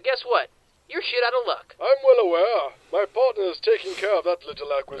here, so guess what? You're shit out of luck. I'm well aware. My partner is taking care of that little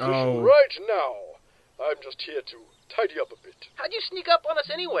acquisition right now. I'm just here to tidy up a bit. How'd you sneak up on us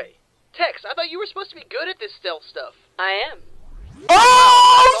anyway? Tex, I thought you were supposed to be good at this stealth stuff. I am.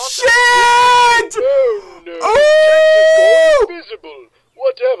 Oh, shit! Oh, no. Oh! Tex is going invisible.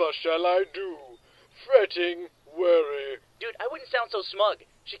 Whatever shall I do? Fretting, worry. Dude, I wouldn't sound so smug.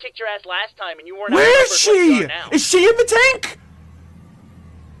 She kicked your ass last time and you weren't Where is she? Is she in the tank?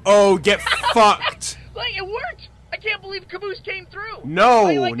 Oh, get fucked. Like, it worked! I can't believe Caboose came through! No,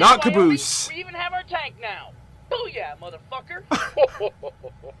 like not that, Wyoming? Caboose. We even have our tank now! Booyah, motherfucker!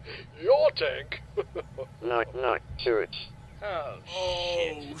 Your tank? Knock, church. Oh,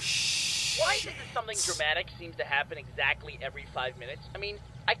 shit. Why is it that something dramatic seems to happen exactly every 5 minutes? I mean,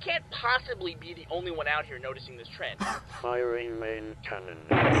 I can't possibly be the only one out here noticing this trend. Firing main cannon.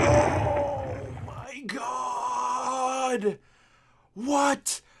 Oh my god!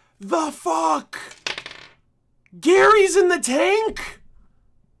 What the fuck? Gary's in the tank?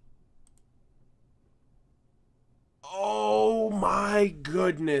 Oh my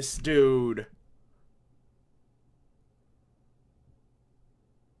goodness, dude.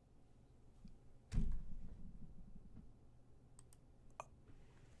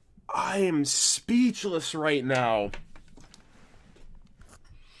 I am speechless right now.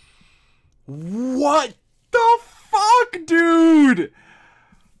 What the fuck, dude?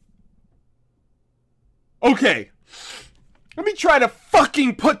 Okay. Let me try to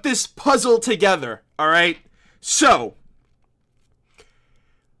fucking put this puzzle together, alright? So,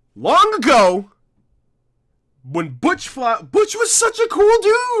 long ago, when Butch was such a cool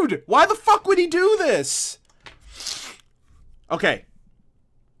dude! Why the fuck would he do this? Okay.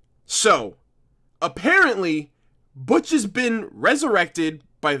 So, apparently, Butch has been resurrected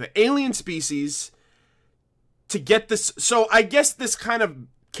by the alien species to get this. So, I guess this kind of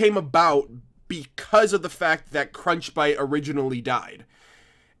came about because of the fact that Crunchbite originally died.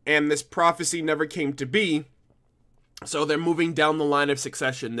 And this prophecy never came to be. So, they're moving down the line of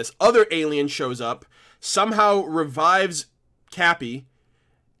succession. This other alien shows up, somehow revives Cappy,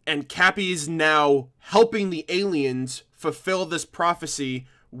 and Cappy is now helping the aliens fulfill this prophecy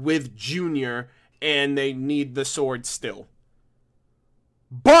with Junior, and they need the sword still.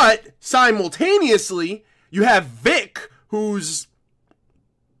 But, simultaneously, you have Vic, who's,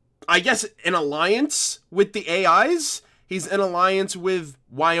 I guess, in alliance with the AIs. He's in alliance with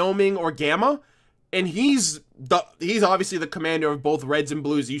Wyoming or Gamma, and he's obviously the commander of both Reds and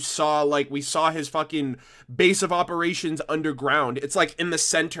Blues. You saw, like, we saw his fucking base of operations underground. It's, like, in the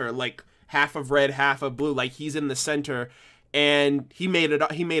center, like, half of red, half of blue. Like, he's in the center. And he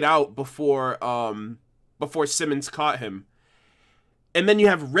made out before Simmons caught him. And then you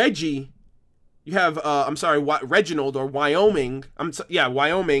have Reggie. You have Reginald or Wyoming.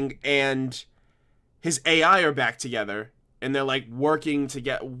 Wyoming and his AI are back together, and they're like working to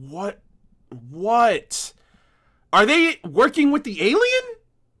get what? Are they working with the alien?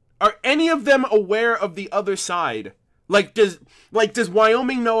 Are any of them aware of the other side? Does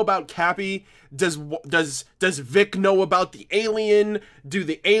Wyoming know about Cappy? Does Vic know about the alien? Do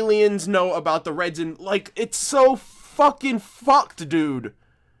the aliens know about the Reds? And, like, it's so fucking fucked, dude.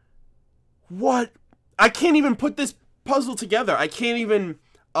 What? I can't even put this puzzle together. I can't even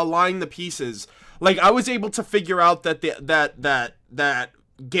align the pieces. Like, I was able to figure out that that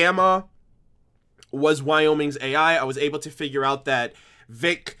Gamma was Wyoming's AI. I was able to figure out that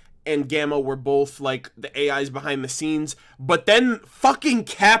Vic and Gamma were both, like, the AIs behind the scenes. But then fucking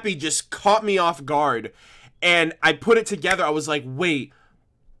Cappy just caught me off guard. And I put it together. I was like, wait,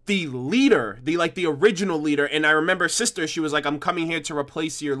 the leader, the original leader. And I remember Sister, she was like, I'm coming here to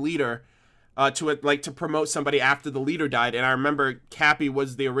replace your leader, to promote somebody after the leader died. And I remember Cappy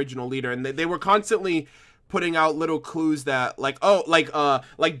was the original leader. And they were constantly putting out little clues that, like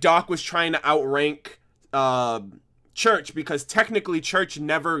Doc was trying to outrank, Church, because technically Church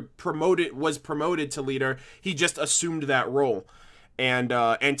never was promoted to leader. He just assumed that role, and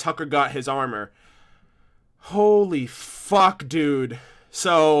Tucker got his armor. Holy fuck, dude.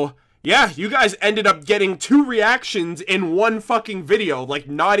 So yeah, you guys ended up getting 2 reactions in one fucking video. Like,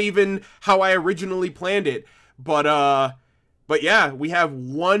 not even how I originally planned it. But yeah, we have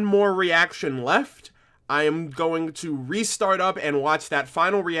 1 more reaction left. I am going to restart up and watch that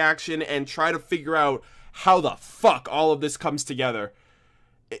final reaction and try to figure out how the fuck all of this comes together.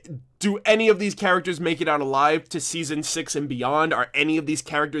 Do any of these characters make it out alive to season 6 and beyond? Are any of these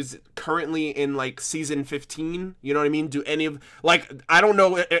characters currently in like season 15? You know what I mean? Do any of, like, I don't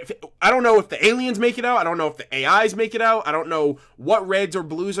know if the aliens make it out. I don't know if the AIs make it out. I don't know what reds or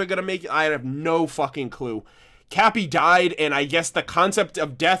blues are gonna make it. I have no fucking clue. Cappy died, and I guess the concept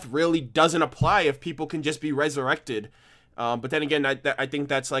of death really doesn't apply if people can just be resurrected. But then again, I think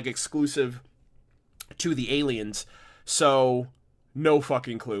that's like exclusive to the aliens. So no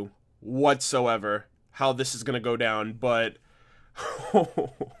fucking clue whatsoever how this is gonna go down, but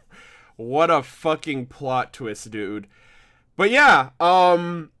what a fucking plot twist, dude. But yeah,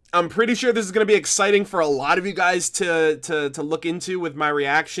 I'm pretty sure this is gonna be exciting for a lot of you guys to look into with my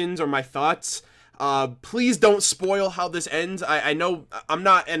reactions or my thoughts. Please don't spoil how this ends. I know I'm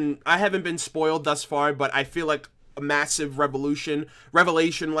not, and I haven't been spoiled thus far, but I feel like a massive revelation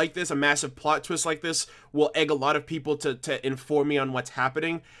like this, a massive plot twist like this, will egg a lot of people to inform me on what's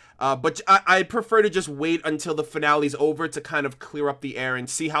happening. But I prefer to just wait until the finale's over to kind of clear up the air and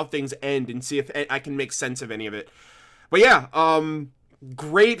see how things end and see if I can make sense of any of it. But yeah,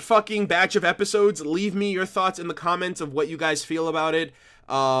 great fucking batch of episodes. Leave me your thoughts in the comments of what you guys feel about it.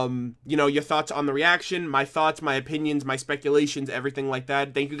 You know, your thoughts on the reaction, my thoughts, my opinions, my speculations, everything like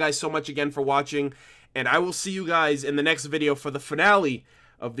that. Thank you guys so much again for watching, and I will see you guys in the next video for the finale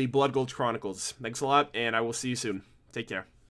of the Blood Gold Chronicles. Thanks a lot, and I will see you soon. Take care.